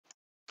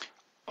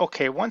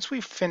Okay, once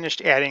we've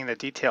finished adding the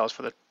details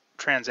for the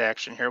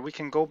transaction here, we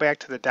can go back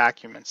to the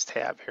Documents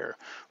tab here,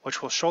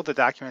 which will show the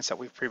documents that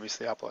we've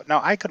previously uploaded. Now,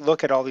 I could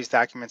look at all these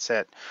documents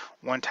at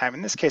one time.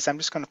 In this case, I'm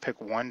just going to pick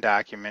one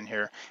document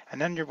here,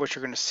 and then what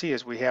you're going to see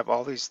is we have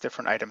all these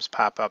different items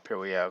pop up here.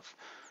 We have,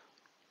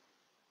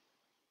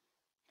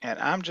 and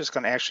I'm just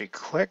going to actually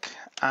click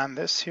on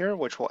this here,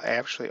 which will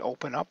actually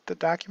open up the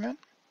document.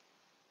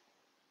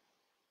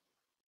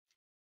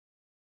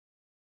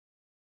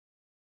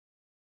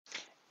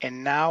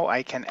 And now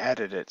I can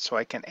edit it. So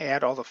I can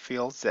add all the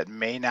fields that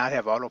may not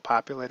have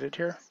auto-populated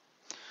here.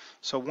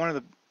 So one of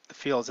the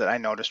fields that I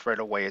noticed right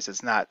away is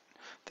it's not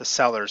the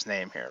seller's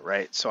name here,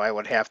 right? So I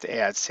would have to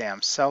add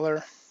Sam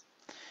Seller,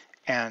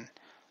 and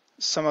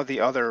some of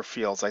the other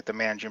fields like the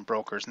managing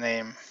broker's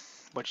name,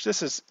 which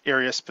this is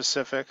area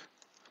specific.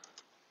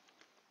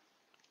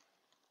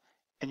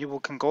 And you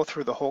can go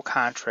through the whole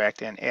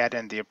contract and add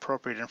in the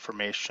appropriate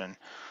information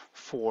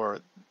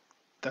for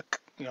the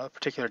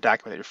particular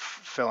document that you're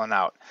filling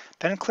out.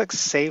 Then click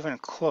Save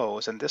and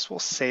Close, and this will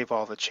save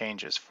all the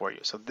changes for you.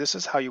 So this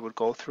is how you would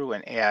go through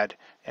and add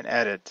and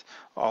edit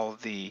all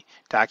of the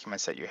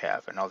documents that you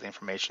have and all the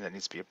information that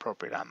needs to be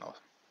appropriate on those.